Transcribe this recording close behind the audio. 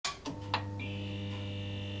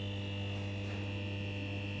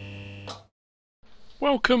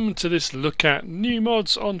Welcome to this look at new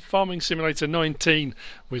mods on Farming Simulator 19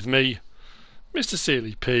 with me,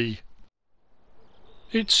 MrSealyp.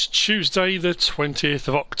 It's Tuesday the 20th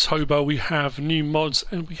of October. We have new mods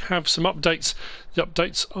and we have some updates. The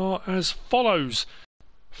updates are as follows.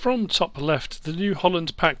 From top left, the New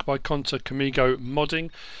Holland pack by J.AModding,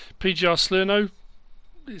 PGR Slurno,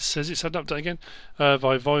 it says it's had an update again,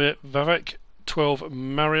 Vivek 12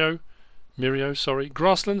 Mirio,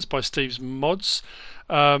 Grasslands by Steve's Mods.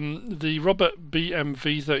 The Robert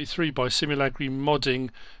BMV33 by SimulagriModding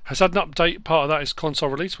has had an update. Part of that is console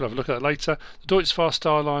release. We'll have a look at that later. The Deutz Fast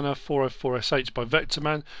Starliner 404SH by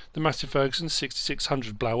Vectorman. The Massive Ferguson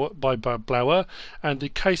 6600 by Blauer. And the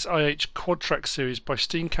Case IH Quadtrack series by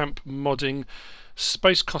Steenkamp Modding,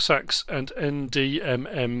 Space Cossacks and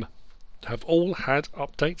NDMM have all had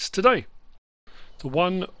updates today.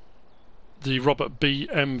 The Robert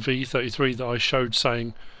BMV33 that I showed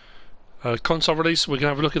saying console release, we're going to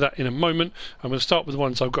have a look at that in a moment. I'm going to start with the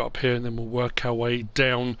ones I've got up here and then we'll work our way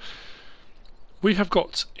down. We have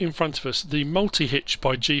got in front of us the Multi-Hitch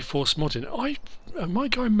by GeForce. Am I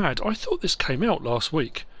going mad? I thought this came out last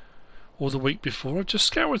week or the week before. I've just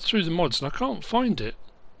scoured through the mods and I can't find it.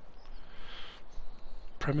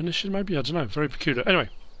 Premonition maybe? I don't know. Very peculiar. Anyway,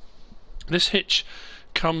 this hitch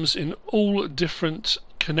comes in all different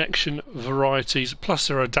connection varieties, plus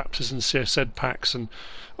there are adapters and CSZ packs and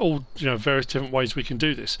all various different ways we can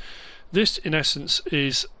do this. This in essence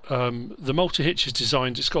is the multi-hitch is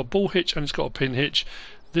designed, it's got a ball hitch and it's got a pin hitch.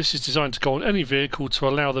 This is designed to go on any vehicle to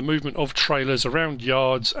allow the movement of trailers around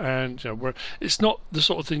yards, and where it's not the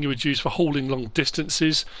sort of thing you would use for hauling long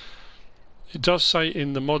distances. It does say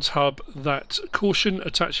in the mods hub that caution,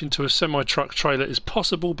 attaching to a semi-truck trailer is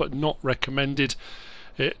possible but not recommended.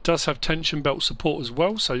 It does have tension belt support as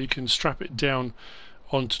well, so you can strap it down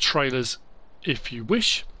onto trailers if you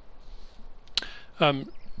wish.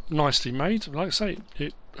 Nicely made, like I say,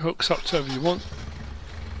 it hooks up to whatever you want.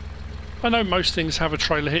 I know most things have a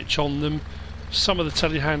trailer hitch on them. Some of the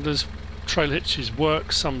telehandlers trailer hitches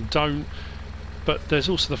work, some don't. But there's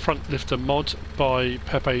also the front lifter mod by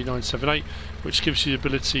Pepe978, which gives you the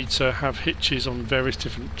ability to have hitches on various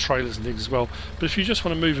different trailers and things as well. But if you just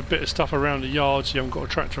want to move a bit of stuff around the yards, you haven't got a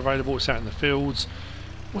tractor available, it's out in the fields,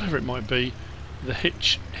 whatever it might be, the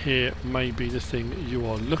hitch here may be the thing you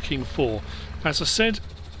are looking for. As I said,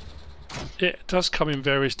 it does come in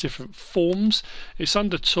various different forms. It's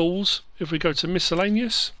under tools. If we go to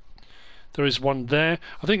miscellaneous, there is one there.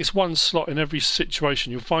 I think it's one slot in every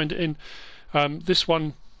situation. You'll find it in. This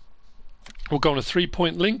one will go on a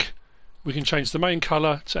 3-point link. We can change the main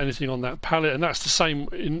colour to anything on that palette, and that's the same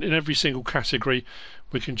in every single category.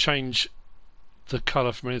 We can change the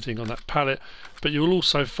colour from anything on that palette, but you'll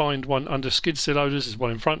also find one under skid steer loaders. There's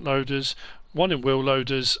one in front loaders, one in wheel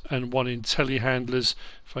loaders, and one in telehandlers.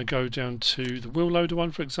 If I go down to the wheel loader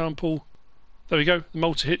one, for example, there we go, the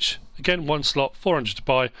multi-hitch. Again, one slot, 400 to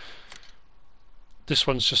buy. This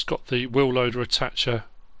one's just got the wheel loader attacher,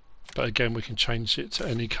 but again we can change it to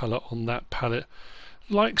any colour on that palette,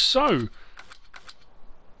 like so.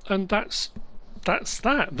 And that's by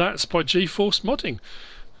GeForce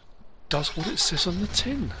does what it says on the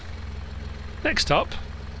tin. Next up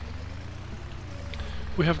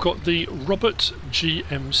we have got the Robert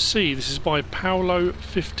GMC. This is by Paolo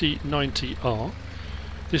 5090R.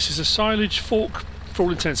 This is a silage fork for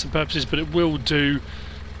all intents and purposes, but it will do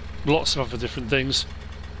lots of other different things.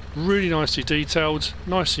 Really nicely detailed,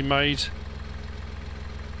 nicely made.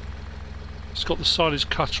 It's got the silage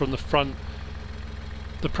cutter on the front.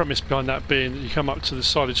 The premise behind that being that you come up to the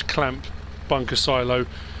silage clamp bunker silo.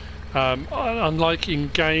 Unlike in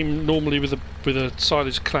game, normally with a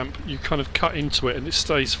silage clamp, you kind of cut into it and it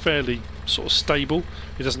stays fairly sort of stable.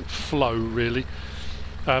 It doesn't flow really,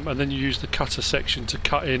 and then you use the cutter section to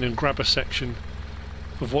cut in and grab a section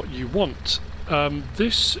of what you want.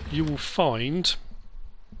 This you will find.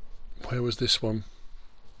 Where was this one?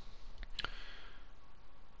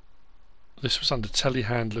 This was under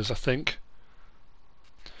telehandlers, I think.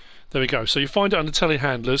 There we go. So you find it under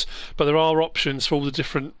telehandlers, but there are options for all the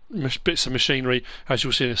different bits of machinery, as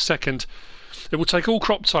you'll see in a second. It will take all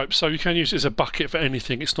crop types, so you can use it as a bucket for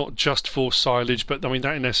anything. It's not just for silage, but I mean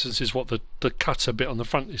that in essence is what the cutter bit on the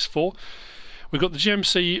front is for. We've got the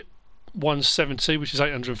GMC 170, which is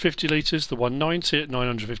 850 litres, the 190 at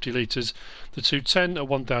 950 litres, the 210 at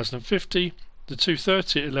 1050, the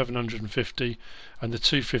 230 at 1150, and the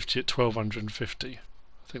 250 at 1250.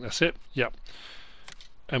 I think that's it. Yep.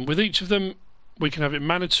 And with each of them we can have it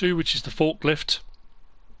Manitou, which is the forklift.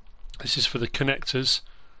 This is for the connectors.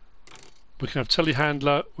 We can have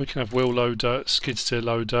telehandler, we can have wheel loader, skid steer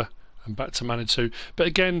loader, and back to Manitou. But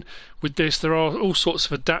again, with this, there are all sorts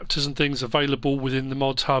of adapters and things available within the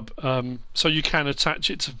Modhub, so you can attach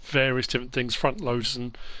it to various different things, front loaders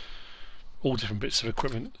and all different bits of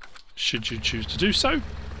equipment, should you choose to do so.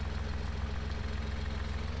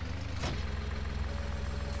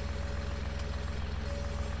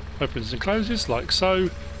 Opens and closes like so.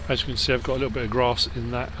 As you can see, I've got a little bit of grass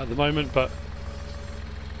in that at the moment, but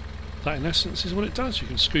that in essence is what it does. You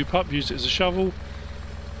can scoop up, use it as a shovel,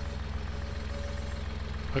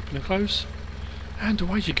 open and close, and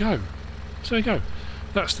away you go. So there you go.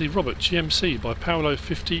 That's the Robert GMC by Paolo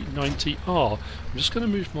 5090R. I'm just going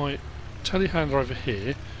to move my telehandler over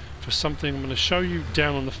here for something I'm going to show you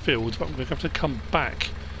down on the field, but I'm going to have to come back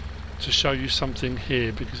to show you something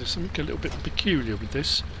here because there's something a little bit peculiar with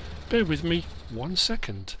this. Bear with me 1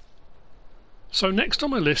 second. So next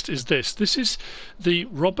on my list is this. This is the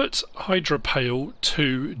Robert Hydropail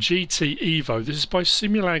 2 GT Evo. This is by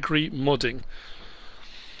SimulagriModding.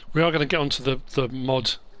 We are going to get onto the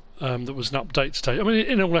mod that was an update today. I mean,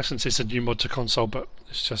 in all essence, it's a new mod to console, but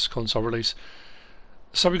it's just a console release.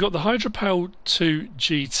 So we've got the Hydropail 2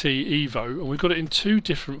 GT Evo, and we've got it in two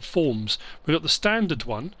different forms. We've got the standard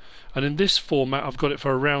one, and in this format I've got it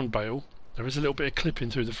for a round bale. There is a little bit of clipping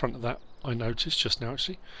through the front of that, I noticed just now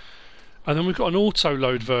actually. And then we've got an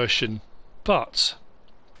auto-load version, but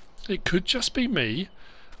it could just be me.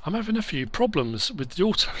 I'm having a few problems with the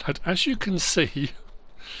auto-load. As you can see,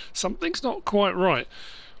 something's not quite right.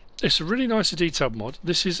 It's a really nice detailed mod.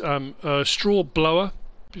 This is a straw blower.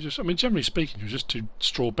 I mean, generally speaking, you just do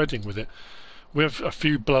straw bedding with it. We have a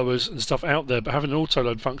few blowers and stuff out there, but having an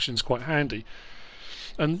auto-load function is quite handy.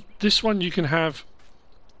 And this one you can have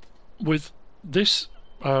with this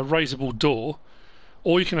raisable door,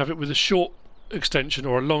 or you can have it with a short extension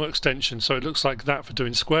or a long extension, so it looks like that for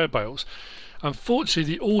doing square bales.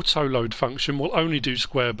 Unfortunately, the auto-load function will only do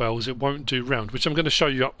square bales, it won't do round, which I'm going to show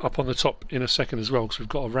you up on the top in a second as well, because we've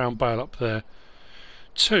got a round bale up there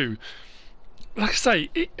too. Like I say,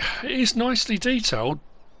 it is nicely detailed,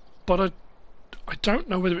 but I don't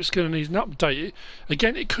know whether it's going to need an update.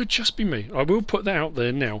 Again, it could just be me. I will put that out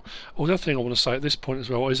there now. Another thing I want to say at this point as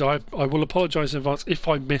well is I will apologise in advance if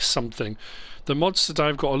I miss something. The mods today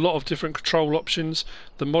have got a lot of different control options.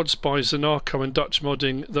 The mods by PZonaKo and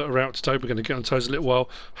Dutchmodding that are out today, we're going to get onto those in a little while,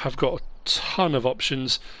 have got a ton of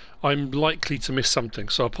options. I'm likely to miss something,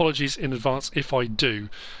 so apologies in advance if I do.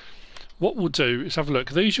 What we'll do is have a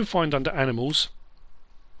look. These you'll find under Animals.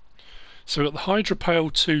 So we've got the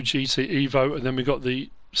Hydropail 2 GT Evo, and then we've got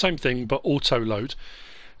the same thing but auto load.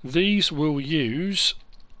 These will use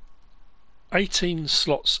 18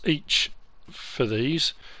 slots each for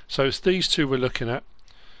these. So it's these two we're looking at.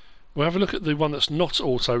 We'll have a look at the one that's not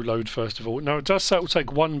auto load first of all. Now it does say it will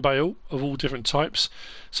take one bale of all different types.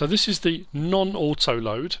 So this is the non-auto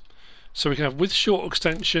load. So we can have with short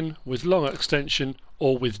extension, with long extension,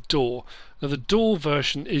 or with door. Now the door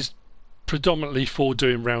version is predominantly for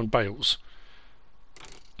doing round bales.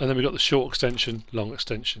 And then we've got the short extension, long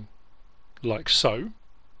extension, like so.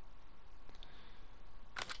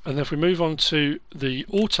 And then if we move on to the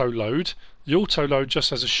auto load just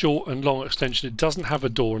has a short and long extension. It doesn't have a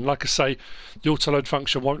door, and like I say, the auto load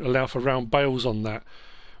function won't allow for round bales on that.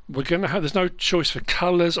 We're going to have, there's no choice for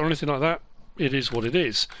colours or anything like that. It is what it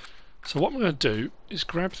is. So what I'm going to do is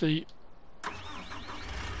grab the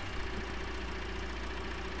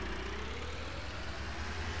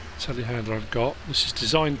telehandler I've got. This is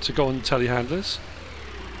designed to go on telehandlers,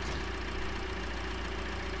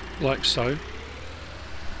 like so.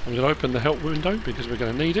 I'm going to open the help window because we're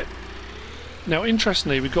going to need it. Now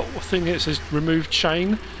interestingly, we've got a thing here that says remove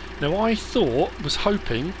chain. Now I was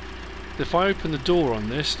hoping that if I open the door on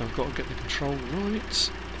this, and I've got to get the control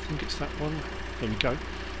right, I think it's that one, there we go.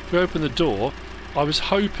 If we open the door, I was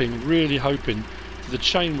hoping, really hoping, that the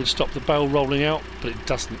chain would stop the bale rolling out, but it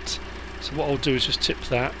doesn't. So what I'll do is just tip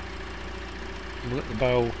that, and we'll let the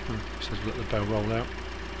bale, it says we'll let the bale roll out.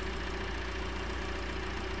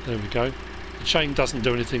 There we go. The chain doesn't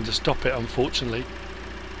do anything to stop it, unfortunately.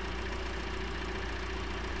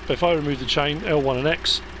 But if I remove the chain, L1 and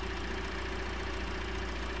X.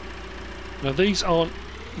 Now these aren't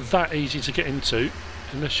that easy to get into,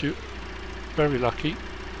 unless you're very lucky.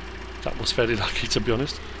 That was fairly lucky, to be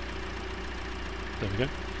honest. There we go.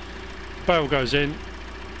 The bale goes in.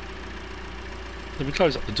 Then we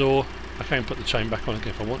close up the door. I can put the chain back on again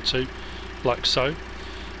if I want to, like so.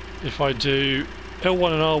 If I do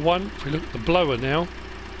L1 and R1, if we look at the blower now,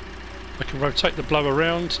 I can rotate the blower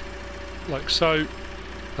around, like so,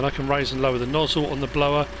 and I can raise and lower the nozzle on the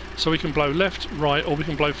blower, so we can blow left, right, or we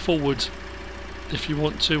can blow forward if you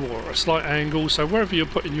want to, or a slight angle, so wherever you're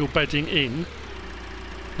putting your bedding in.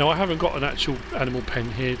 Now I haven't got an actual animal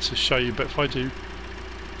pen here to show you, but if I do,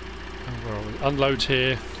 where are we? Unload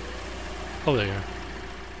here. Oh, there you go.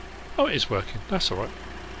 Oh, it is working. That's alright.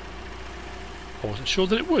 I wasn't sure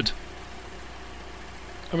that it would.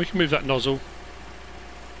 And we can move that nozzle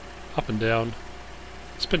up and down,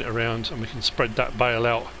 spin it around, and we can spread that bale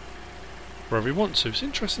out wherever we want to. It's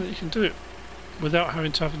interesting that you can do it without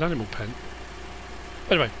having to have an animal pen.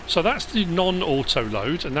 Anyway, so that's the non-auto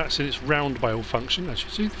load, and that's in its round bale function. As you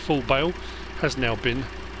see, the full bale has now been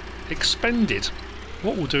expended.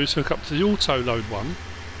 What we'll do is hook up to the auto load one,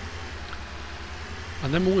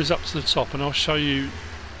 and then always up to the top, and I'll show you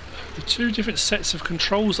the two different sets of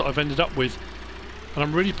controls that I've ended up with, and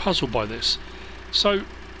I'm really puzzled by this. So,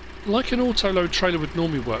 like an auto load trailer would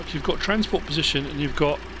normally work, you've got transport position and you've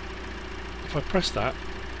got, if I press that,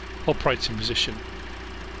 operating position.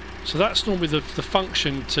 So that's normally the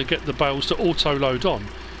function to get the bales to auto load on.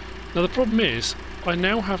 Now the problem is, I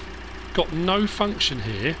now have got no function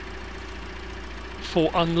here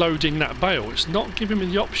for unloading that bale. It's not giving me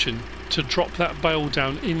the option to drop that bale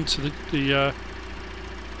down into the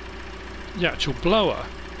actual blower.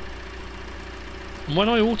 And when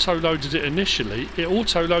I auto loaded it initially, it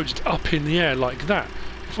auto loaded up in the air like that.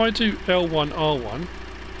 If I do L1 R1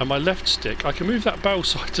 and my left stick, I can move that bale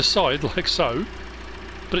side to side like so,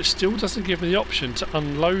 but it still doesn't give me the option to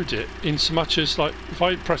unload it, in so much as, like, if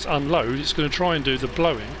I press unload, it's going to try and do the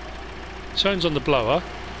blowing. Turns on the blower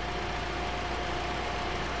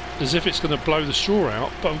as if it's going to blow the straw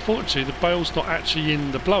out, but unfortunately the bale's not actually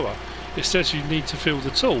in the blower. It says you need to fill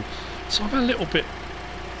the tool. So I'm a little bit...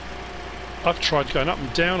 I've tried going up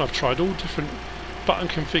and down, I've tried all different button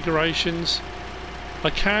configurations.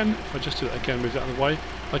 I can, if I just do that again, move that out of the way,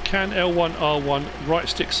 I can L1, R1, right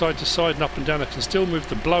stick side to side and up and down. I can still move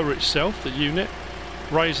the blower itself, the unit,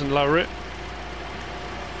 raise and lower it.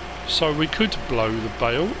 So we could blow the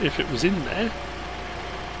bale if it was in there.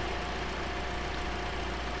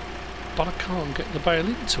 But I can't get the bale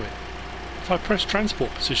into it. If I press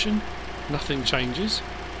transport position, nothing changes.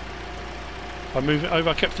 If I move it over,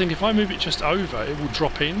 I kept thinking if I move it just over, it will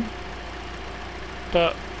drop in.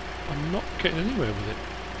 But I'm not getting anywhere with it.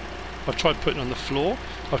 I've tried putting it on the floor,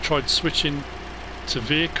 I've tried switching to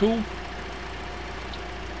vehicle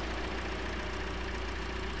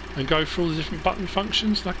and go through all the different button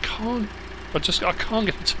functions, and I can't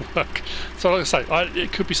get it to work. So like I say,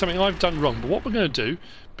 it could be something I've done wrong, but what we're going to do,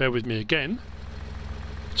 bear with me again,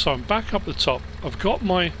 so I'm back up the top, I've got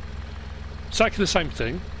my, exactly the same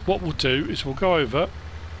thing. What we'll do is we'll go over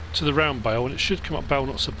to the round bale, and it should come up bale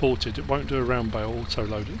not supported. It won't do a round bale auto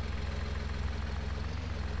loading.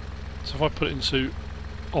 So if I put it into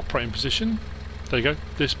operating position, there you go,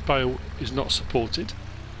 this bale is not supported.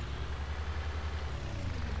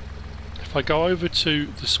 If I go over to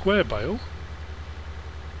the square bale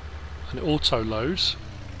and it auto loads,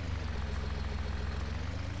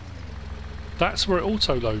 that's where it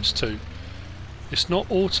auto loads to. It's not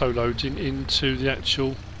auto loading into the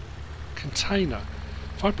actual container.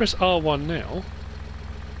 If I press R1 now,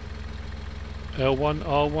 L1,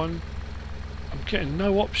 R1, I'm getting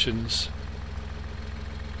no options.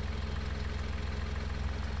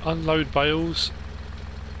 Unload bales.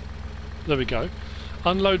 There we go.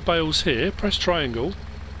 Unload bales here. Press triangle.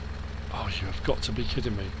 Oh, you have got to be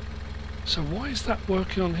kidding me. So why is that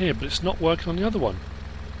working on here, but it's not working on the other one?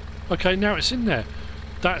 Okay, now it's in there.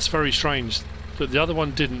 That's very strange that the other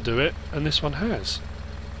one didn't do it and this one has.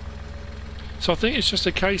 So I think it's just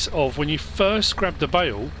a case of when you first grab the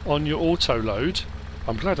bale on your auto load,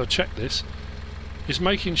 I'm glad I checked this, is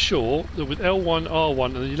making sure that with L1,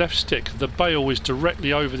 R1 and the left stick the bale is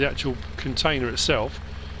directly over the actual container itself.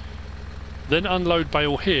 Then unload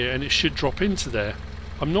bale here and it should drop into there.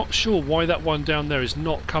 I'm not sure why that one down there is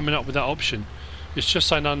not coming up with that option. It's just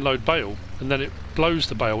saying unload bale and then it blows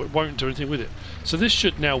the bale, it won't do anything with it. So this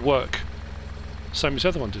should now work same as the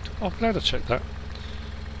other one did. Oh, glad I checked that.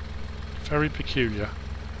 Very peculiar.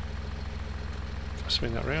 If I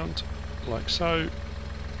swing that round like so,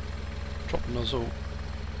 drop the nozzle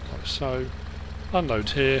like so, unload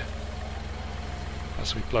here,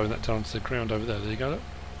 that's me blowing that down to the ground over there. There you go. Look.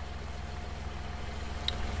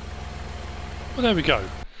 Well, there we go.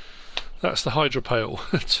 That's the Hydropail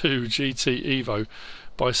 2 GT Evo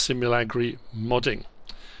by SimulagriModding.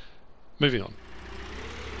 Moving on.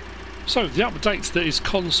 So the update that is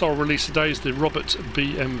console release today is the Robert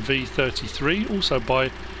BMV33, also by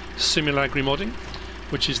SimulagriModding,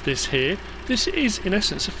 which is this here. This is in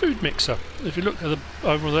essence a food mixer. If you look at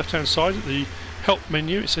over on the left hand side at the help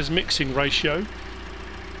menu, it says mixing ratio.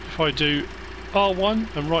 If I do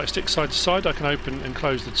R1 and right stick side to side, I can open and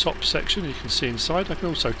close the top section. You can see inside. I can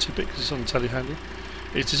also tip it because it's on the telehandler.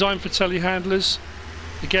 It's designed for telehandlers,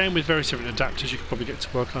 again with various different adapters you can probably get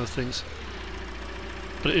to work on things.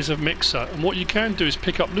 But it is a mixer, and what you can do is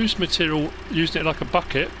pick up loose material using it like a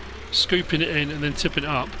bucket, scooping it in and then tipping it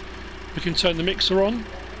up. We can turn the mixer on,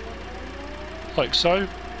 like so.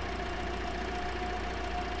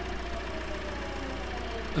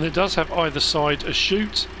 And it does have either side a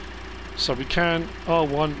chute, so we can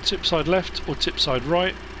R1 tip side left or tip side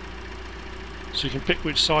right. So you can pick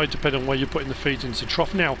which side depending on where you're putting the feed into the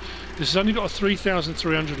trough. Now, this has only got a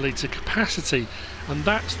 3,300 litre capacity, and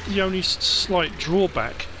that's the only slight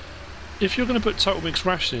drawback. If you're going to put total mixed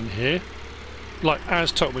ration in here, like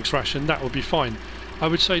as total mixed ration, that would be fine. I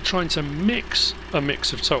would say trying to mix a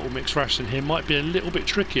mix of total mixed ration here might be a little bit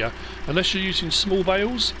trickier, unless you're using small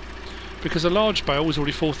bales, because a large bale is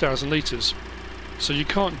already 4,000 litres. So you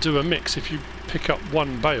can't do a mix if you pick up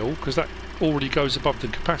one bale, because that already goes above the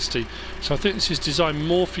capacity. So I think this is designed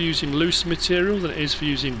more for using loose material than it is for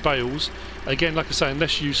using bales. Again, like I say,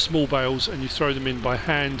 unless you use small bales and you throw them in by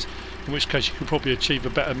hand, in which case you can probably achieve a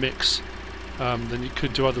better mix than you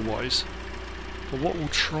could do otherwise. But what we'll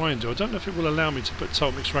try and do, I don't know if it will allow me to put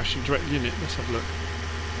total mixed ration directly in it. Let's have a look.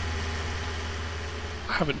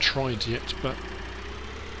 I haven't tried yet, but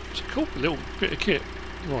it's a cool little bit of kit.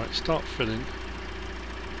 Right, start filling.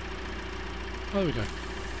 There we go.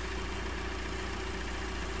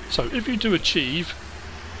 So if you do achieve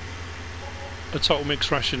a total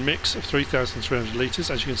mixed ration mix of 3,300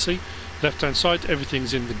 litres, as you can see, left hand side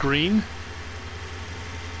everything's in the green.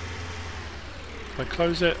 If I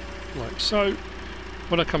close it like so,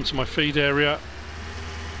 when I come to my feed area,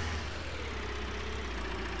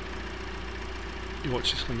 you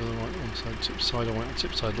watch this on the right one side, tip side, I want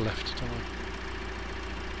tip side left, don't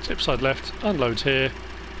I? Tip side left, unload here,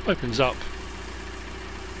 opens up,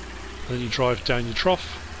 and then you drive down your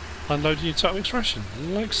trough, unloading your total mixed ration,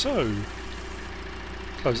 like so.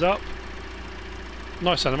 Close up.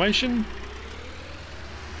 Nice animation.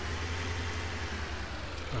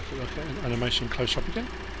 Okay, animation close up again.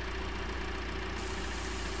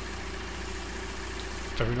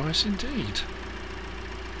 Very nice indeed.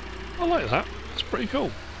 I like that. That's pretty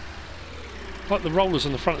cool. I like the rollers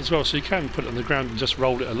on the front as well, so you can put it on the ground and just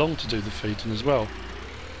roll it along to do the feeding as well.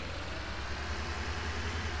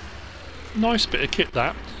 Nice bit of kit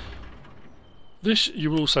that. This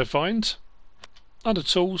you will also find under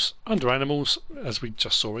tools, under animals, as we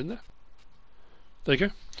just saw in there. There you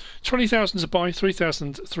go. 20,000 to buy,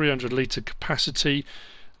 3,300 litre capacity.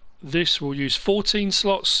 This will use 14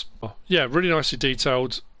 slots. Oh, yeah, really nicely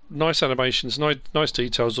detailed. Nice animations, nice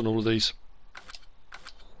details on all of these.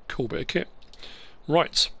 Cool bit of kit.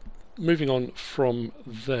 Right, moving on from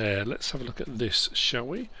there. Let's have a look at this, shall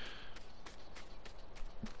we?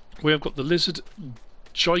 We have got the Lizard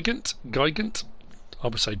Gigant. I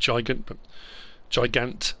would say Gigant, but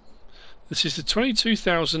Gigant. This is the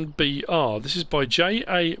 22,000 BR. This is by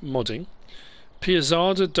J.AModding,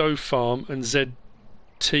 Piazada Dough Farm and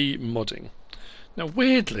zt-modding. Now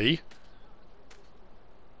weirdly,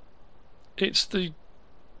 it's the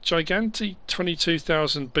Gigante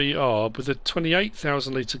 22,000 BR with a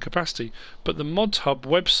 28,000 litre capacity, but the Modhub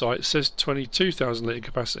website says 22,000 litre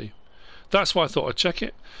capacity. That's why I thought I'd check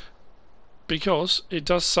it, because it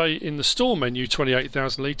does say in the store menu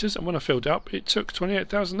 28,000 litres, and when I filled it up it took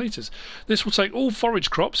 28,000 litres. This will take all forage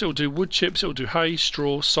crops. It will do wood chips, it will do hay,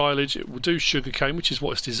 straw, silage, it will do sugarcane, which is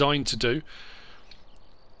what it's designed to do.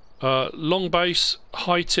 Long base,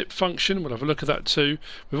 high tip function, we'll have a look at that too.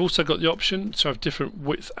 We've also got the option to have different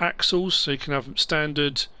width axles, so you can have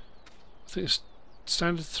standard, I think it's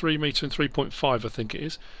standard 3 metre and 3.5 I think it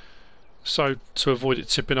is. So to avoid it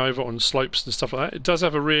tipping over on slopes and stuff like that. It does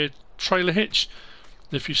have a rear trailer hitch.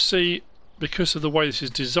 If you see, because of the way this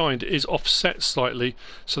is designed, it is offset slightly,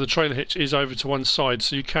 so the trailer hitch is over to one side,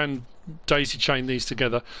 so you can daisy chain these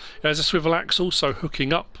together. It has a swivel axle, so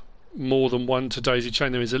hooking up more than one to daisy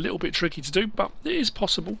chain them is a little bit tricky to do, but it is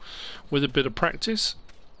possible with a bit of practice.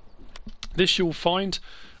 This you'll find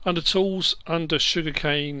under tools, under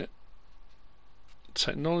sugarcane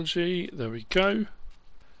technology. There we go.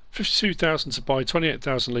 52,000 to buy,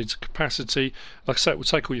 28,000 litre capacity. Like I say, it will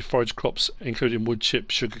take all your forage crops, including wood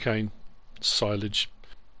chip, sugarcane, silage.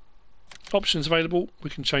 Options available. We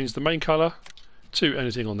can change the main colour to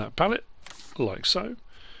anything on that palette, like so.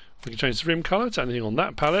 We can change the rim colour to anything on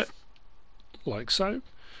that palette, like so.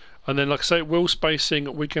 And then, like I say, wheel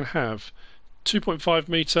spacing, we can have 2.5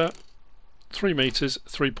 metre, 3 metres,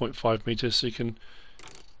 3.5 metres, so you can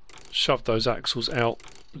shove those axles out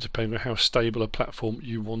depending on how stable a platform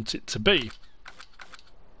you want it to be.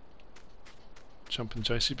 Jump in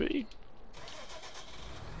JCB.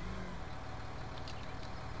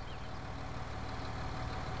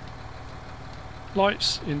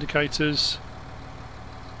 lights, indicators,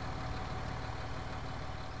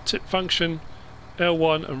 tip function,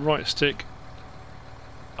 L1 and right stick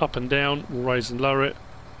up and down will raise and lower it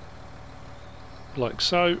like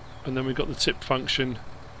so, and then we've got the tip function.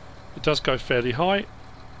 It does go fairly high,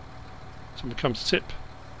 so when we come to tip,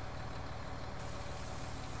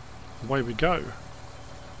 away we go.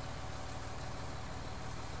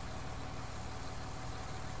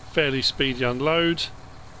 Fairly speedy unload.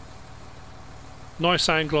 Nice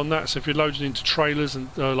angle on that, so if you're loading into trailers and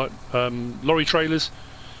like lorry trailers,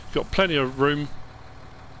 you've got plenty of room.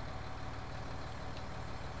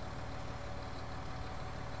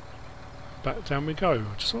 Back down we go.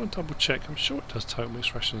 I just want to double check. I'm sure it does total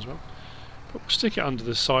mixed ration as well, but we'll stick it under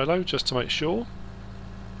the silo just to make sure.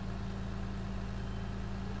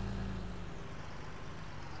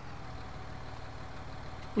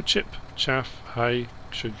 Wood chip, chaff, hay,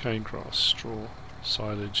 sugarcane, grass, straw,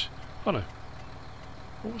 silage. Oh no.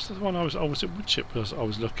 What was the one I was? Oh, was it wood chip? I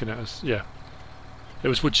was looking at. Yeah, it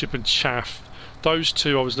was wood chip and chaff. Those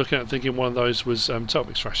two I was looking at, thinking one of those was total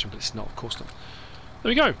mixed ration, but it's not. Of course not. There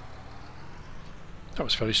we go. That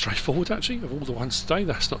was fairly straightforward, actually. Of all the ones today,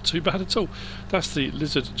 that's not too bad at all. That's the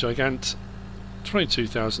Lizard Gigante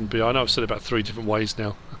 22,000 BI. I know I've said it about 3 different ways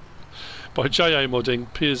now. By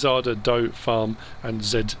J.AModding, Piazada, Doe Farm, and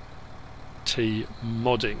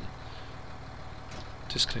ZT-Modding.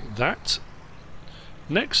 Disconnect that.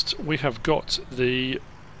 Next, we have got the,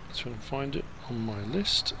 let's try and find it on my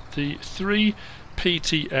list, the 3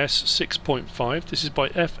 PTS 6.5. This is by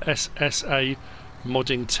FSSA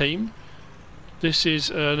modding team. This is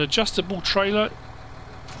an adjustable trailer.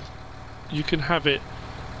 You can have it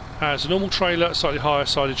as a normal trailer, slightly higher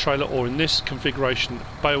sided trailer, or in this configuration,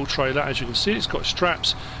 bale trailer. As you can see, it's got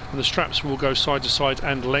straps, and the straps will go side to side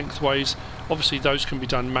and lengthways. Obviously those can be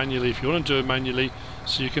done manually if you want to do it manually,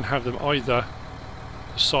 so you can have them either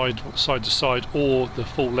side to side or the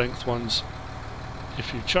full length ones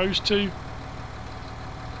if you chose to.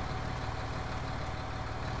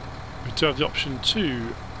 We do have the option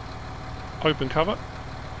to open cover,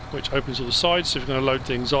 which opens all the sides, so if you're going to load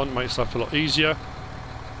things on, it makes life a lot easier,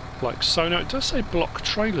 like so. Now it does say block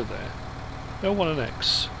trailer there, L1 and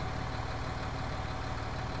X.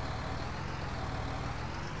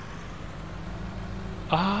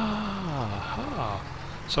 Ah,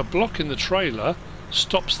 so blocking the trailer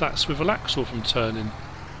stops that swivel axle from turning,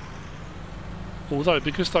 although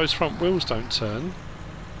because those front wheels don't turn,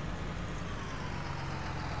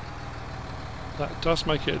 that does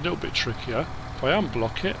make it a little bit trickier. If I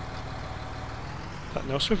unblock it, that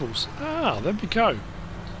now swivels. Ah, there we go.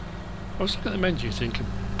 I was looking at the menu thinking,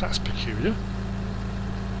 that's peculiar.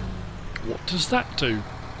 What does that do?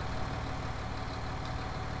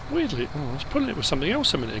 Weirdly, I was pulling it with something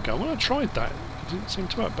else a minute ago. When I tried that, it didn't seem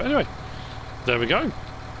to work. But anyway, there we go.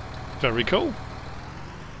 Very cool.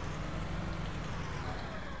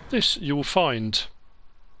 This you will find,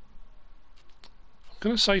 I'm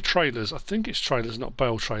going to say trailers. I think it's trailers, not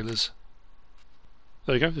bale trailers.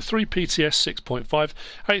 There you go. The 3 PTS 6.5,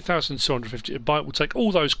 8,250 a byte. We'll take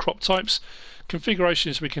all those crop types.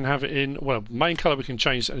 Configurations we can have it in, well, main colour we can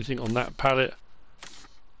change to anything on that palette.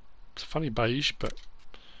 It's a funny beige, but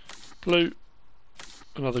blue,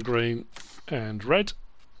 another green, and red.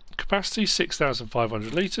 Capacity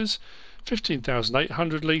 6,500 litres,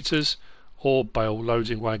 15,800 litres, or bale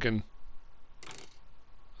loading wagon.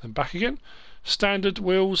 Then back again. Standard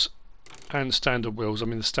wheels and standard wheels. I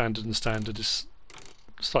mean, the standard and standard is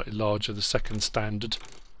slightly larger, the second standard.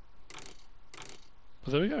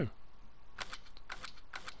 But there we go.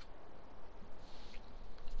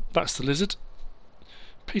 That's the Lizard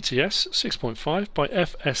PTS 6.5 by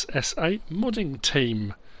FSSA modding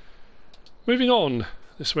team. Moving on.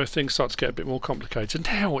 This is where things start to get a bit more complicated.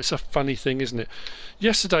 Now it's a funny thing, isn't it?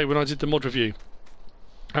 Yesterday when I did the mod review,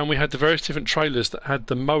 and we had the various different trailers that had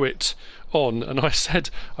the Mow-IT on, and I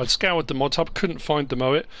said I'd scoured the Modhub, couldn't find the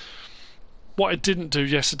Mow-IT. What I didn't do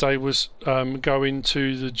yesterday was go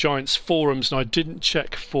into the Giants forums, and I didn't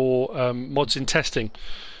check for mods in testing.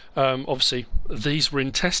 Obviously these were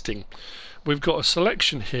in testing. We've got a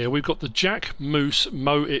selection here. We've got the Jack Moose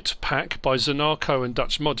Mow-IT pack by pZonaKo and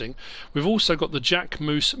Dutch Modding. We've also got the Jack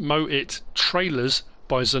Moose Mow-IT trailers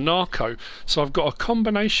by pZonaKo. So I've got a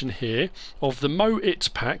combination here of the Mow-IT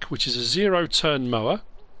pack, which is a 0-turn mower.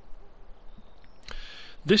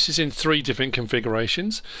 This is in 3 different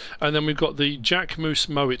configurations. And then we've got the Jack Moose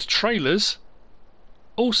Mow-IT trailers,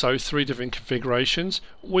 also 3 different configurations,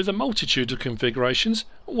 with a multitude of configurations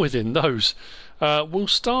within those. We'll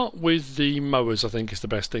start with the mowers, I think is the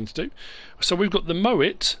best thing to do. So we've got the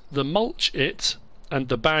Mow-IT, the Mulch-IT, and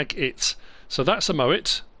the Bag-IT. So that's a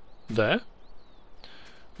Mow-IT there.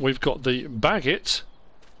 we've got the bag it.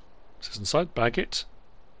 It says inside, bag it.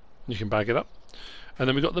 You can bag it up. And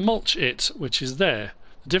then we've got the mulch it, which is there.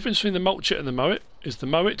 The difference between the mulch it and the mow it is the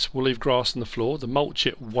mow it will leave grass on the floor, the mulch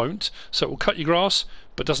it won't. So it will cut your grass,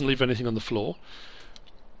 but doesn't leave anything on the floor.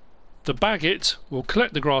 The bag it will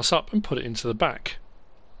collect the grass up and put it into the back,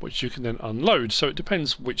 which you can then unload. So it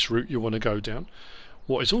depends which route you want to go down.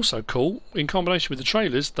 What is also cool, in combination with the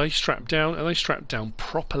trailers, they strap down, and they strap down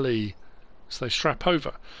properly. So they strap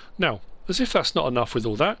over. Now, as if that's not enough with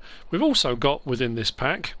all that, we've also got within this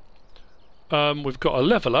pack, we've got a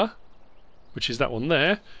leveller, which is that one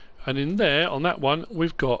there, and in there, on that one,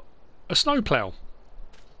 we've got a snowplow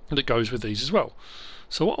that goes with these as well.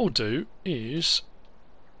 So what I'll do is...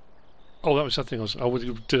 Oh, that was something I will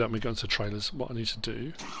do that when we go into the trailers. What I need to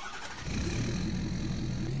do...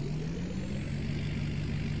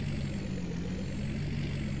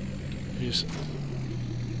 is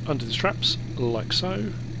under the straps, like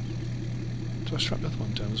so. Did I strap the other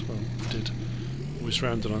one down as well? I did. Always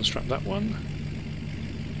round and unstrap that one.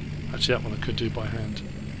 Actually, that one I could do by hand.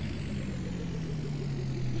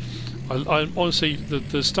 I honestly,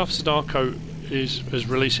 the stuff SimulagriModding is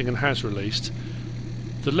releasing and has released,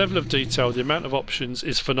 the level of detail, the amount of options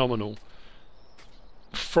is phenomenal.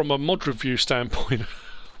 From a mod review standpoint,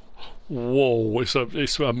 whoa,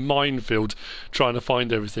 it's a minefield trying to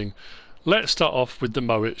find everything. Let's start off with the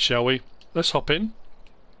Mow-IT, shall we? Let's hop in.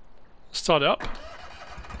 Start it up.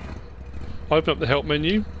 Open up the help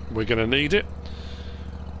menu. We're going to need it.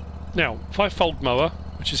 Now, if I fold mower,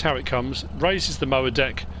 which is how it comes, raises the mower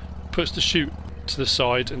deck, puts the chute to the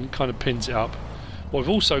side and kind of pins it up. What we've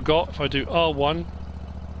also got, if I do R1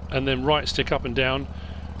 and then right stick up and down,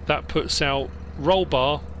 that puts our roll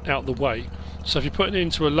bar out the way. So if you put it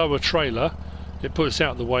into a lower trailer, it puts it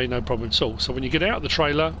out the way, no problem at all. So when you get out of the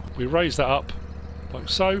trailer, we raise that up like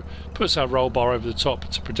so, puts our roll bar over the top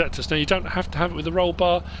to protect us. Now you don't have to have it with the roll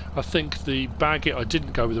bar. I think the bag it, I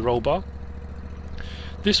didn't go with the roll bar.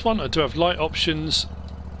 This one I do have light options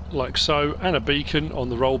like so, and a beacon on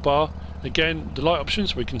the roll bar. Again, the light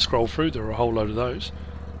options we can scroll through, there are a whole load of those.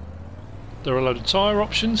 There are a load of tyre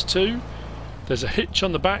options too. There's a hitch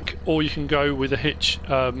on the back, or you can go with a hitch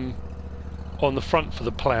on the front for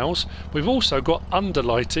the ploughs. We've also got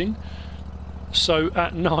underlighting, so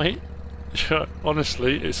at night,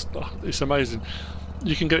 honestly, it's amazing.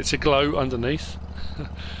 You can get it to glow underneath.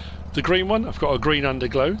 The green one, I've got a green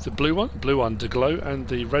underglow. The blue one, blue underglow, and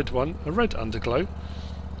the red one, a red underglow.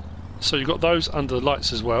 So you've got those under the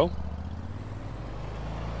lights as well.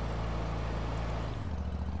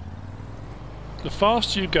 The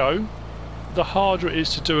faster you go, the harder it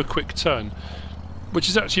is to do a quick turn, which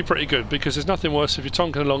is actually pretty good, because there's nothing worse if you're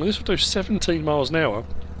tonking along. This will do 17 miles an hour.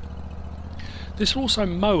 This will also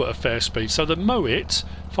mow at a fair speed. So the Mow-IT,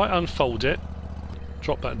 if I unfold it,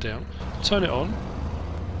 drop that down, turn it on,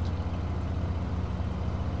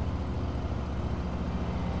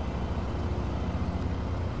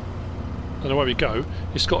 and away we go.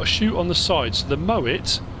 It's got a chute on the side, so the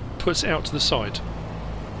Mow-IT puts it out to the side.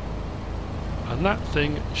 And that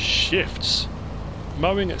thing shifts,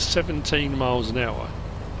 mowing at 17 miles an hour.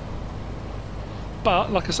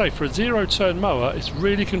 But, like I say, for a zero-turn mower, it's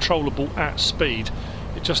really controllable at speed.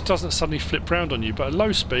 It just doesn't suddenly flip round on you. But at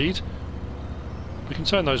low speed, we can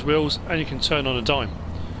turn those wheels, and you can turn on a dime.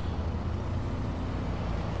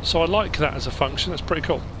 So I like that as a function. That's pretty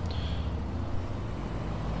cool.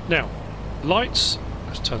 Now, lights.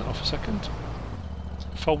 Let's turn it off a second.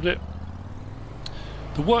 Fold it.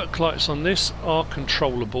 The work lights on this are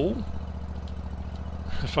controllable,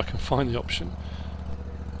 if I can find the option.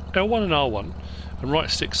 L1 and R1, and right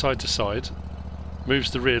stick side to side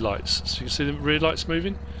moves the rear lights. So you can see the rear lights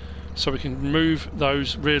moving. So we can move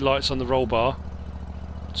those rear lights on the roll bar.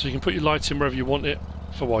 So you can put your light in wherever you want it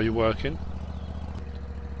for while you're working.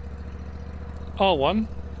 R1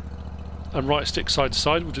 and right stick side to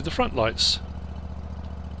side will do the front lights.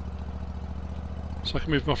 So I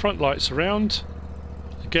can move my front lights around,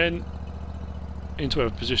 again, into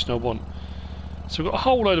whatever position I want. So we've got a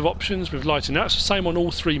whole load of options with lighting. That's the same on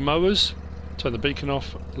all three mowers. Turn the beacon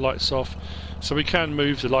off, lights off. So we can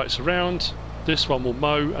move the lights around. This one will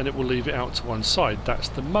mow and it will leave it out to one side. That's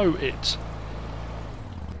the Mow-IT.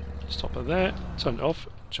 Stop it there, turn it off,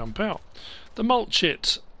 jump out. The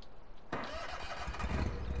Mulch-IT.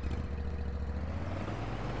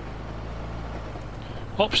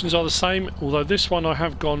 Options are the same, although this one I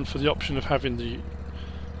have gone for the option of having the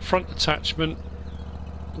front attachment.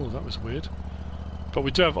 Oh, that was weird. But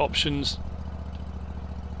we do have options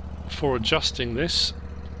for adjusting this,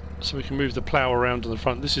 so we can move the plough around on the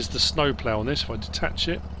front. This is the snow plough on this. If I detach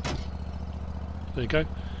it, there you go.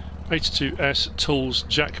 82S Tools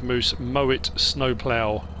Jack Moose Mow-IT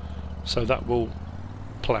Snowplow. So that will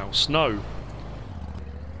plough snow.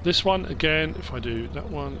 This one, again, if I do that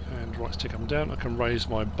one and right stick up and down, I can raise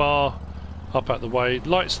my bar up out the way.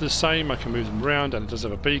 Lights are the same, I can move them around, and it does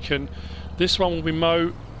have a beacon. This one will be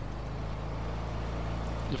mow.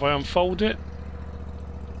 If I unfold it,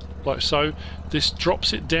 like so, this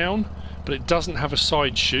drops it down, but it doesn't have a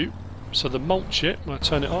side chute. So the mulch it, when I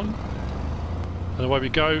turn it on, and away we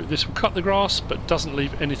go. This will cut the grass, but doesn't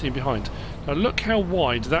leave anything behind. Now look how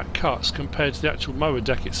wide that cuts compared to the actual mower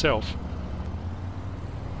deck itself.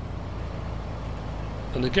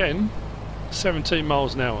 And again, 17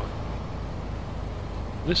 miles an hour.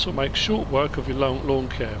 This will make short work of your lawn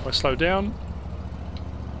care. If I slow down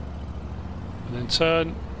and then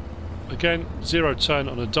turn, again, zero turn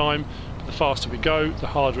on a dime, but the faster we go, the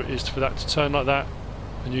harder it is for that to turn like that,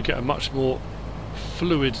 and you get a much more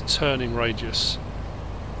fluid turning radius.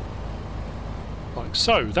 Like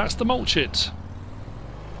so. That's the Multi-Hitch.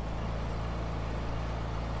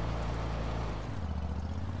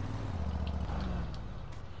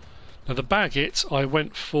 Now the Bag-It, I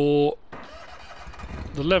went for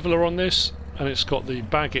the leveler on this, and it's got the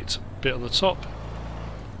Bag-It bit on the top.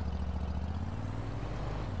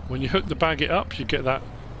 When you hook the Bag-It up, you get that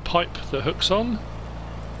pipe that hooks on,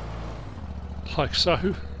 like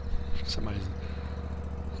so. It's amazing.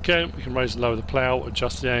 Again, we can raise and lower the plough,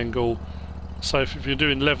 adjust the angle. So if you're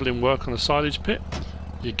doing levelling work on a silage pit,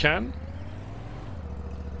 you can.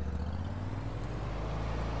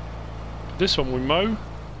 This one we mow.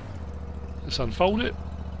 Let's unfold it,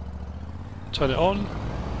 turn it on.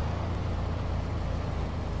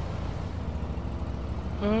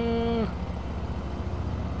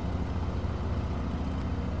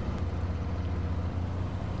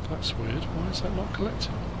 That's weird. Why is that not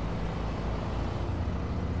collecting?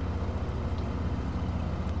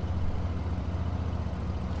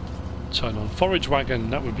 Turn on forage wagon,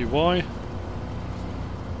 that would be why.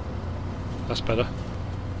 That's better.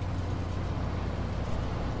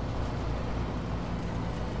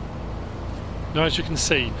 Now as you can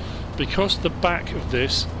see, because the back of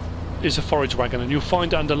this is a forage wagon, and you'll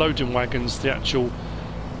find it under loading wagons, the actual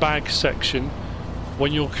bag section,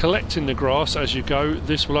 when you're collecting the grass as you go,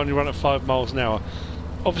 this will only run at 5 miles an hour.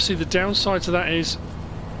 Obviously the downside to that is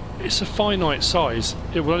it's a finite size.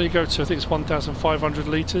 It will only go to, I think it's 1,500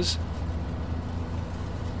 litres,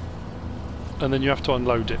 and then you have to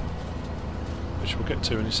unload it, which we'll get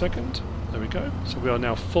to in a second. There we go. So we are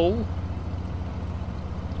now full.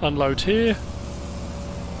 Unload here.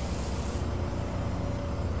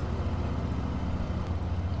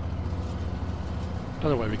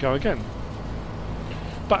 And away we go again.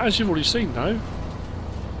 But as you've already seen though,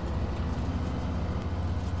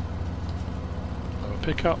 lower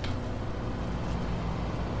pickup.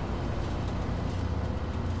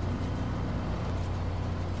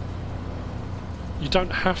 You don't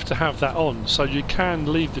have to have that on, so you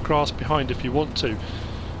can leave the grass behind if you want to.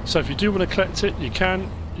 So if you do want to collect it, you can.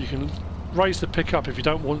 You can raise the pickup if you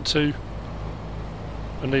don't want to,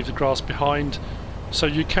 and leave the grass behind. So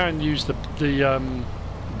you can use the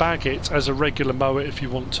Bag-It as a regular mower if you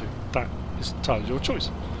want to. That is entirely your choice.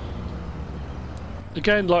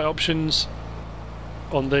 Again, light options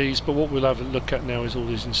on these, but what we'll have a look at now is all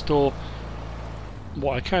these in store.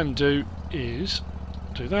 What I can do is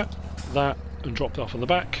do that, and drop that off on the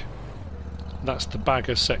back. That's the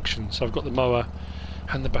bagger section. So I've got the mower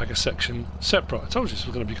and the bagger section separate. I told you this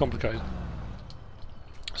was going to be complicated.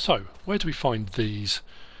 So, where do we find these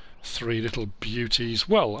three little beauties?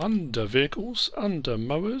 Well, under vehicles, under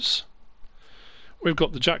mowers, we've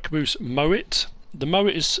got the Jack Moose Mow-IT. The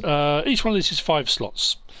Mow-IT is, each one of these is 5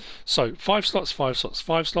 slots. So 5 slots, 5 slots,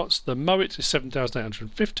 5 slots. The Mow-IT is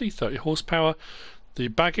 7,850, 30 horsepower. The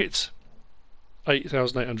Bag-It,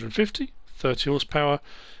 8,850, 30 horsepower.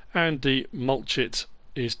 And the Multi-Hitch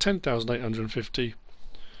is 10,850,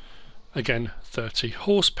 again 30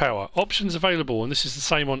 horsepower. Options available, and this is the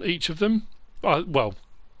same on each of them. Well,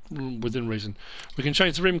 within reason. We can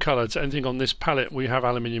change the rim colour to anything on this palette. We have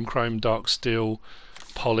aluminium, chrome, dark steel,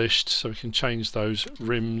 polished, so we can change those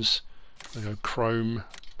rims. We go chrome,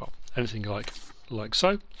 well, anything like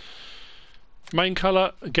so. Main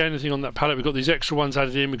colour, again, anything on that palette. We've got these extra ones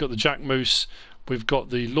added in. We've got the Jack Moose, we've got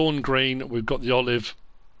the lawn green, we've got the olive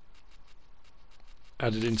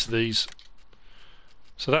added into these.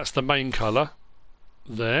 So that's the main colour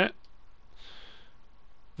there.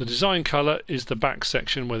 The design colour is the back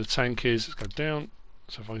section where the tank is. Let's go down.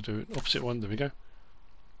 So if I do the opposite one, there we go.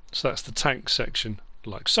 So that's the tank section,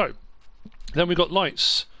 like so. Then we've got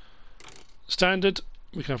lights. Standard,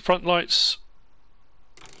 we can have front lights,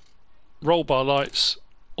 roll bar lights,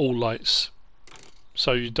 all lights.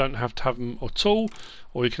 So you don't have to have them at all,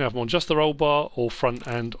 or you can have them on just the roll bar or front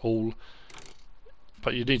and all,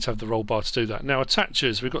 but you need to have the roll bar to do that. Now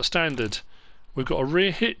attachers, we've got standard, we've got a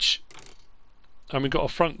rear hitch, and we've got a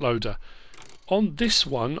front loader. On this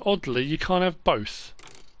one, oddly, you can't have both.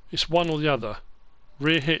 It's one or the other,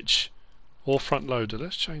 rear hitch or front loader.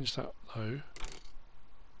 Let's change that though.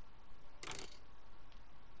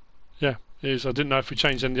 Yeah, it is. I didn't know if we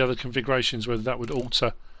changed any other configurations whether that would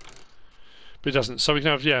alter, but it doesn't. So we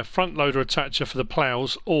can have, yeah, front loader attacher for the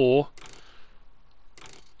ploughs or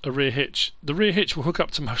a rear hitch. The rear hitch will hook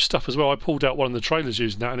up to most stuff as well. I pulled out one of the trailers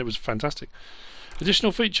using that and it was fantastic.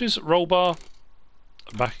 Additional features, roll bar,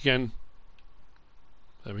 back again.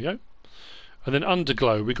 There we go. And then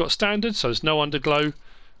underglow. We've got standard, so there's no underglow.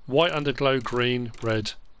 White underglow, green,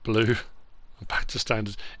 red, blue. And back to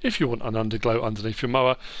standard. If you want an underglow underneath your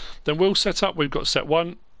mower, then we'll set up. We've got set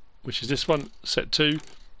 1, which is this one, set 2,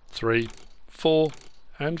 3, 4,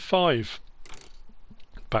 and 5.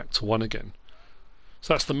 Back to 1 again.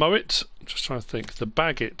 So that's the Mow-IT. I'm just trying to think. The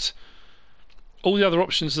Bag-It. All the other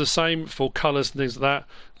options are the same for colours and things like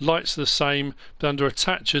that. Lights are the same, but under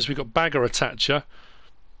attachers we've got bagger attacher,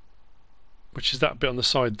 which is that bit on the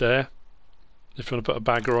side there, if you want to put a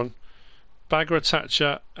bagger on. Bagger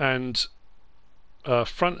attacher and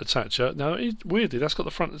front attacher. Now, weirdly, that's got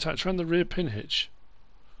the front attacher and the rear pin hitch.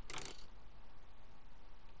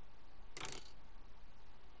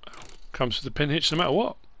 Comes with the pin hitch no matter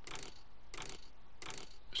what.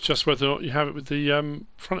 It's just whether or not you have it with the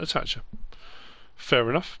front attacher. Fair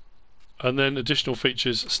enough. And then additional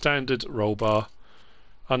features, standard roll bar,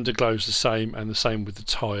 underglow's the same, and the same with the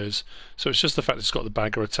tyres. So it's just the fact that it's got the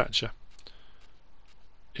bagger attacher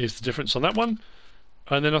is the difference on that one.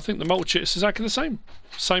 And then I think the Multi-Hitch is exactly the same.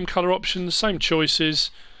 Same colour options, same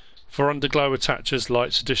choices for underglow, attachers,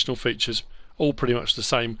 lights, additional features, all pretty much the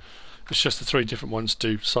same. It's just the 3 different ones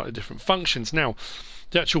do slightly different functions. Now,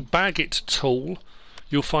 the actual Bag-It tool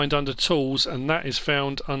you'll find under tools, and that is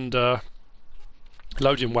found under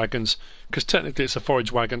loading wagons, because technically it's a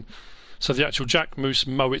forage wagon. So the actual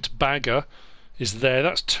J.AModding bagger is there.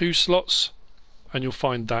 That's 2 slots, and you'll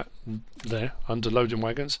find that there under loading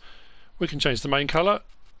wagons. We can change the main colour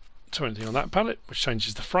to anything on that palette, which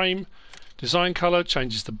changes the frame. Design colour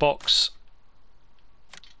changes the box,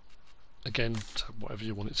 again to whatever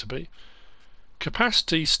you want it to be.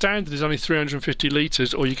 Capacity standard is only 350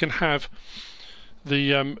 litres, or you can have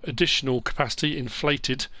the additional capacity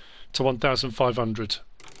inflated to 1,500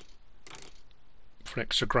 for an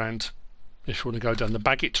extra grand if you want to go down the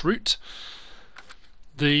Bag-It route.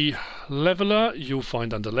 The leveller you'll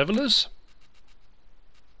find under levelers.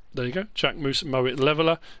 There you go, J.AModding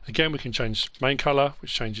leveller. Again, we can change main colour,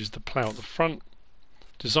 which changes the plough at the front.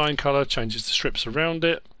 Design colour changes the strips around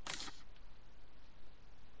it,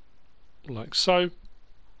 like so.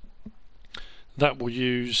 That will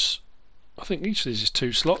use, I think each of these is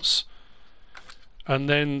 2 slots. And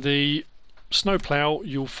then the snow plough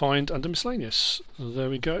you'll find under miscellaneous. There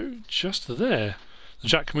we go, just there. The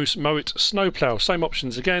J.AModding snow plough, same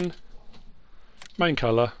options again. Main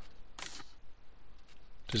colour,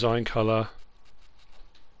 design colour,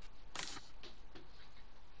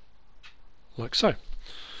 like so.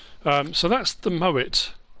 So that's the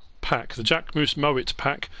Mow-IT pack, the J.AModding Mow-IT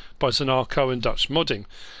pack by PZonaKo and Dutch Modding.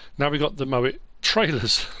 Now we've got the Mow-IT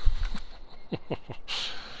trailers.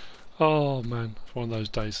 Oh man, it's one of those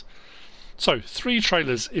days. So 3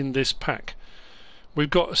 trailers in this pack. We've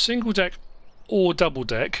got a single deck or double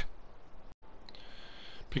deck,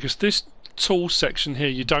 because this tool section here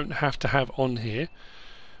you don't have to have on here.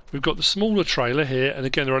 We've got the smaller trailer here, and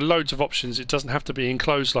again there are loads of options. It doesn't have to be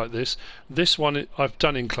enclosed like this. This one I've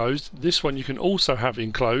done enclosed. This one you can also have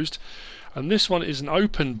enclosed, and this one is an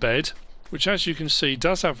open bed, which as you can see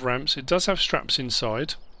does have ramps. It does have straps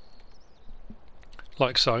inside,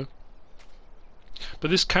 like so.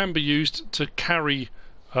 But this can be used to carry,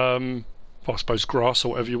 I suppose, grass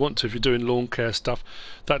or whatever you want to if you're doing lawn care stuff.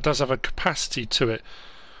 That does have a capacity to it.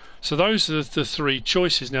 So those are the 3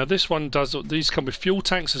 choices. Now this one does, these come with fuel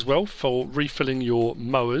tanks as well for refilling your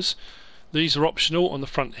mowers. These are optional on the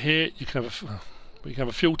front here. You can have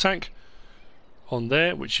a fuel tank on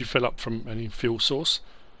there, which you fill up from any fuel source.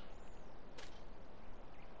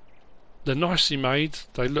 They're nicely made.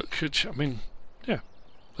 They look good. I mean, yeah,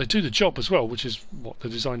 they do the job as well, which is what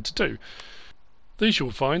they're designed to do. These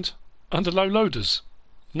you'll find under low loaders,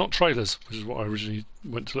 not trailers, which is what I originally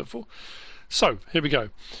went to look for. So here we go.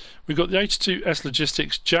 We've got the H2S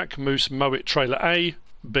Logistics J.AModding Mow-IT Trailer A,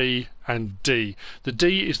 B and D. The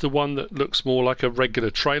D is the one that looks more like a regular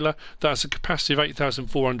trailer. That's a capacity of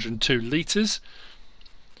 8,402 litres.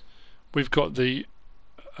 We've got the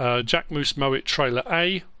J.AModding Mow-IT Trailer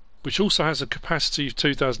A, which also has a capacity of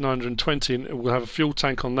 2,920 and it will have a fuel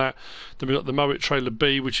tank on that. Then we've got the Mow-IT Trailer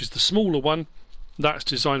B, which is the smaller one. That's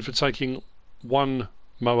designed for taking one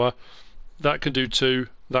mower. That can do two,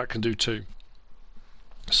 that can do two.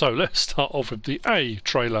 So let's start off with the A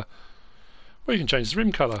trailer. Well, you can change the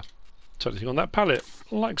rim colour to anything on that palette,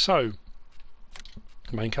 like so.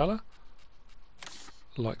 Main colour,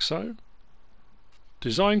 like so.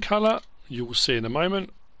 Design colour, you will see in a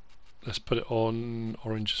moment. Let's put it on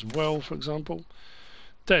orange as well, for example.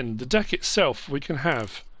 Then the deck itself, we can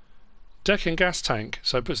have deck and gas tank.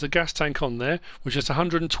 So it puts the gas tank on there, which has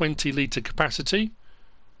 120 litre capacity.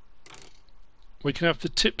 We can have the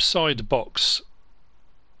tip side box,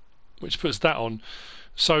 which puts that on.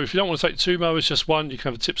 So if you don't want to take two mowers, just one, you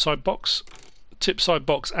can have a tip side box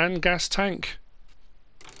and gas tank.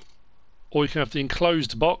 Or you can have the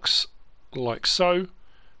enclosed box, like so,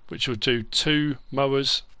 which will do two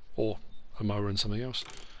mowers, or a mower and something else.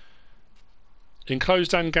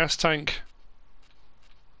 Enclosed and gas tank.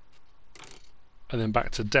 And then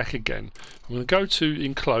back to deck again. I'm going to go to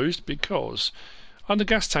enclosed because under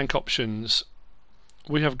gas tank options,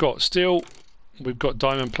 we have got steel, we've got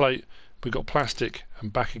diamond plate, we've got plastic,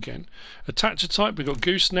 and back again. Attacher type, we've got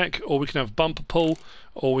gooseneck, or we can have bumper pull,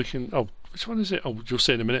 or we can, oh, which one is it? Oh, you'll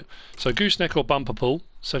see in a minute. So gooseneck or bumper pull.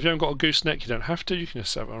 So if you haven't got a gooseneck, you don't have to, you can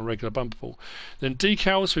just have it on a regular bumper pull. Then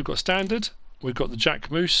decals, we've got standard, we've got the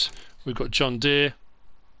J.AModding, we've got John Deere,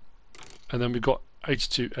 and then we've got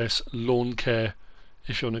 82S lawn care,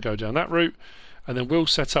 if you want to go down that route. And then wheel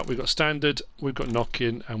setup, we've got standard, we've got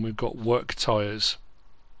knock-in, and we've got work tyres.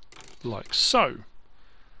 Like so.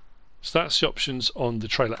 So that's the options on the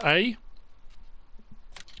trailer A.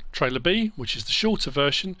 Trailer B, which is the shorter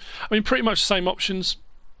version. I mean, pretty much the same options,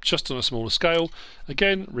 just on a smaller scale.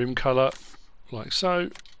 Again, rim colour, like so.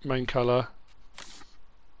 Main colour.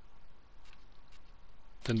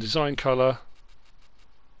 Then design colour,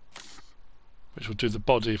 which will do the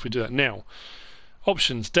body if we do that now.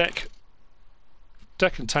 Options, deck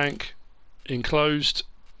and tank, enclosed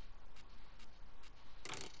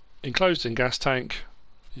and gas tank.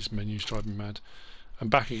 These menus drive me mad. And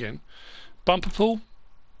back again. Bumper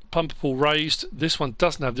pull raised. This one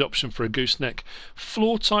doesn't have the option for a gooseneck.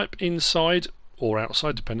 Floor type inside or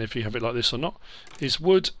outside, depending if you have it like this or not, is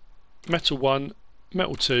wood, metal 1,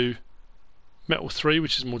 metal 2, metal 3,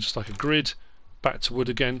 which is more just like a grid, back to wood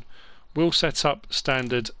again. Wheel setup,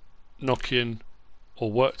 standard, knock-in,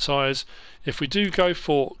 or work tyres. If we do go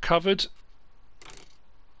for covered,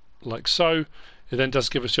 like so, it then does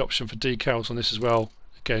give us the option for decals on this as well.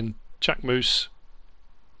 Again, J.AModding,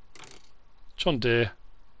 John Deere,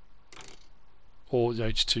 or the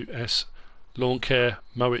H2S lawn care,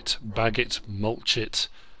 Mow-IT, Bag-IT, Mulch-IT,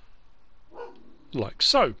 like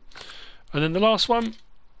so. And then the last one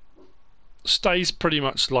stays pretty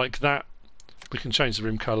much like that. We can change the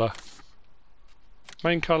rim colour,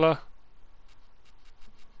 main colour.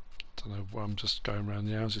 Don't know why I'm just going around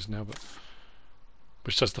the houses now, but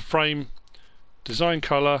which does the frame, design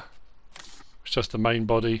colour, which does the main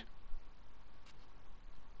body.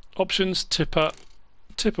 Options, tipper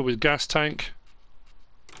with gas tank,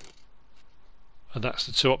 and that's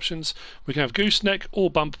the two options. We can have gooseneck or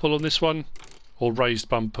bumper pull on this one, or raised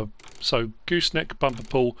bumper. So gooseneck, bumper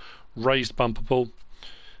pull, raised bumper pull.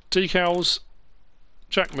 Decals,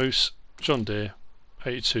 J.AModding, John Deere,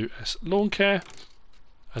 82S lawn care,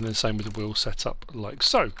 and then same with the wheel setup, like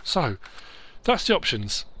so. So that's the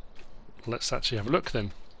options. Let's actually have a look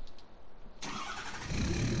then.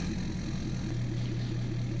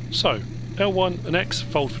 So L1 and X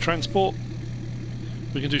fold for transport.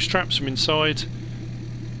 We can do straps from inside.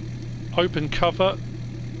 Open cover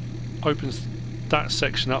opens that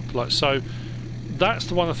section up like so. That's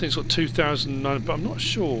the one I think it's got 2009, but I'm not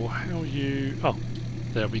sure how you... Oh,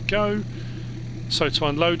 there we go. So to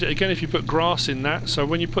unload it, again, if you put grass in that, so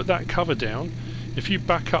when you put that cover down, if you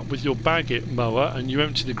back up with your Bag-IT mower and you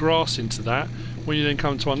empty the grass into that, when you then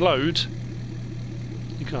come to unload,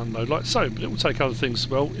 you can unload like so, but it will take other things as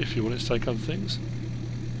well if you want it to take other things.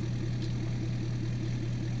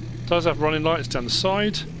 It does have running lights down the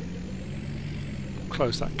side.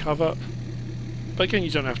 Close that cover. But again,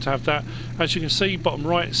 you don't have to have that. As you can see, bottom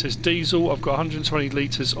right it says diesel. I've got 120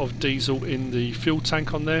 litres of diesel in the fuel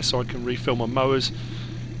tank on there, so I can refill my mowers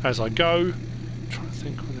as I go. I'm trying to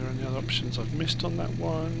think whether there are any other options I've missed on that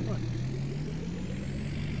one.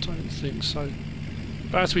 I don't think so.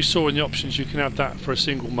 But as we saw in the options, you can have that for a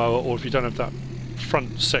single mower, or if you don't have that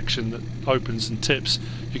front section that opens and tips,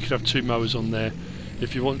 you could have two mowers on there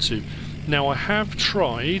if you want to. Now I have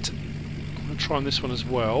tried, I'm going to try on this one as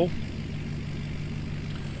well.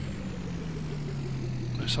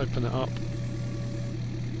 Let's open it up.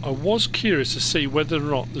 I was curious to see whether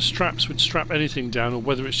or not the straps would strap anything down or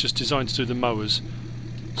whether it's just designed to do the mowers.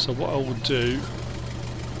 So what I will do...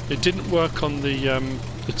 It didn't work on the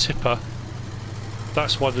tipper.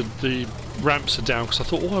 That's why the ramps are down, because I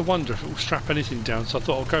thought, oh, I wonder if it will strap anything down. So I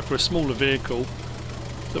thought I'll go for a smaller vehicle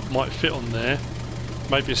that might fit on there.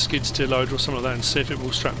 Maybe a skid steer loader or something like that, and see if it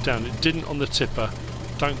will strap down. It didn't on the tipper.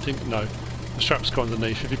 Don't think... no. The straps go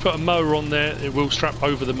underneath. If you put a mower on there, it will strap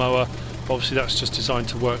over the mower. Obviously that's just designed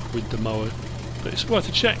to work with the mower, but it's worth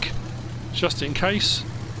a check just in case.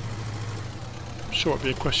 I'm sure it'll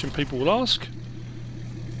be a question people will ask.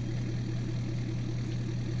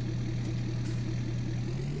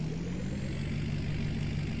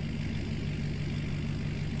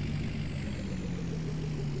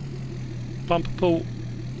 Bumper pull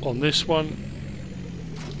on this one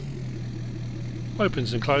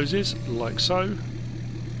opens and closes like so.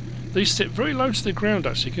 These sit very low to the ground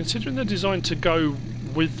actually, considering they're designed to go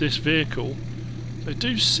with this vehicle. They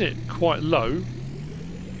do sit quite low,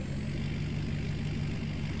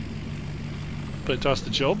 but it does the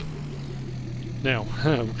job. Now,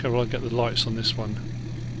 how will I get the lights on this one?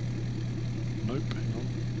 Nope, hang on.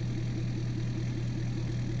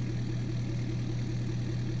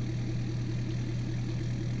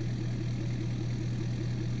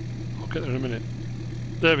 I'll get there in a minute.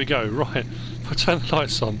 There we go, right. If I turn the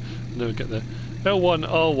lights on, I'll never get there. L1,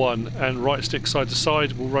 R1 and right stick side to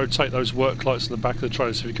side will rotate those work lights on the back of the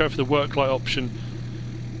trailer. So if you go for the work light option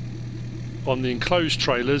on the enclosed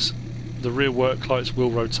trailers, the rear work lights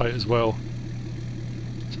will rotate as well.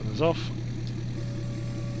 Turn those off.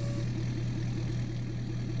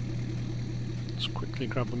 Just quickly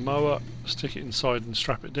grab a mower, stick it inside and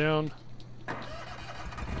strap it down.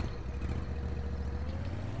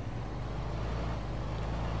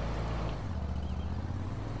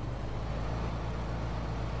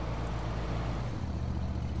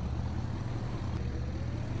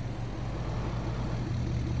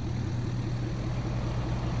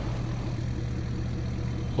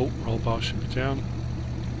 Oh, roll bar should be down.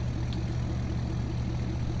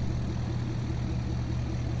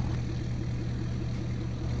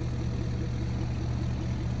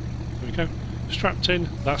 There we go. Strapped in,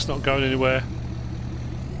 that's not going anywhere.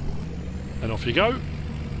 And off you go.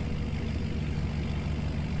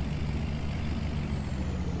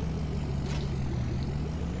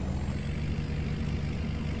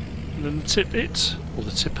 And then the tip it, or the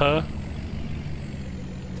tipper.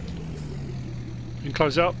 You can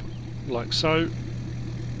close it up like so.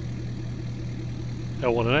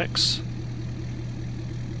 L1 and X.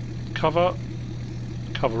 Cover.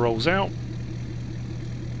 Cover rolls out.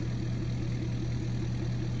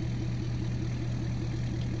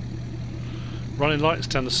 Running lights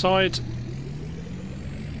down the side.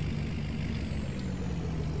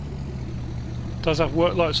 Does have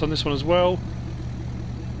work lights on this one as well.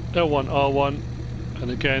 L1, R1. And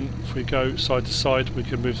again, if we go side to side, we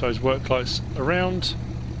can move those work lights around,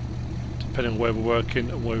 depending on where we're working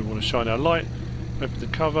and where we want to shine our light. Open the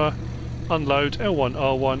cover, unload L1,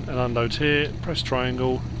 R1 and unload here, press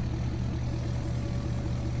triangle,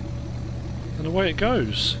 and away it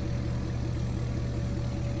goes.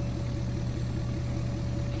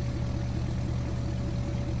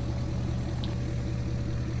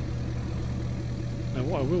 Now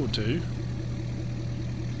what I will do,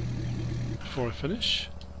 before I finish,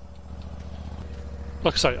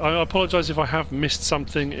 like I say, I apologise if I have missed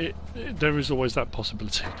something. There is always that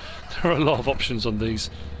possibility. There are a lot of options on these.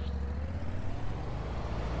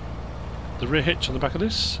 The rear hitch on the back of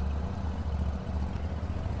this.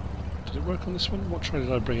 Did it work on this one? What trailer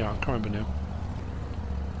did I bring out? I can't remember now.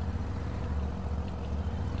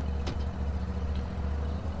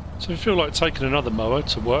 So if you feel like taking another mower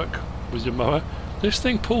to work with your mower, this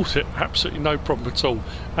thing pulls it absolutely no problem at all,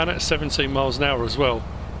 and at 17 miles an hour as well.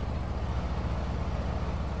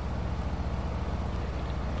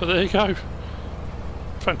 But there you go.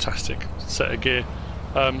 Fantastic set of gear.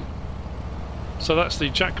 So that's the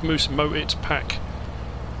Jack Moose Mow-IT pack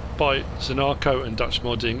by PZonaKo and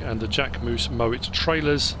 /Modding, and the Jack Moose Mow-IT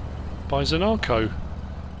trailers by PZonaKo.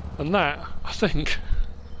 And that, I think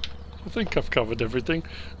I've covered everything.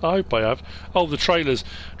 I hope I have. Oh, the trailers.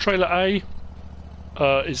 Trailer A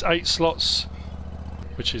is 8 slots,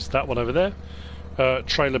 which is that one over there.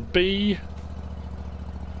 Trailer B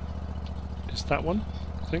is that one,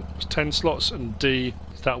 I think, it's 10 slots, and D,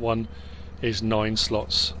 that one, is 9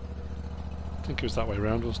 slots. I think it was that way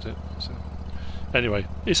around, wasn't it? So, anyway,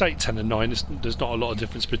 it's 8, 10 and 9. There's not a lot of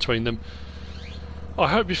difference between them. I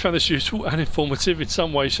hope you found this useful and informative in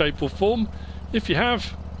some way, shape or form. If you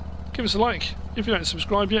have, give us a like. If you don't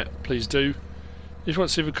subscribe yet, please do. If you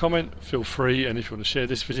want to leave a comment, feel free, and if you want to share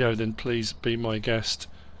this video, then please be my guest.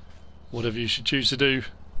 Whatever you should choose to do.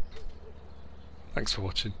 Thanks for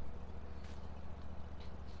watching.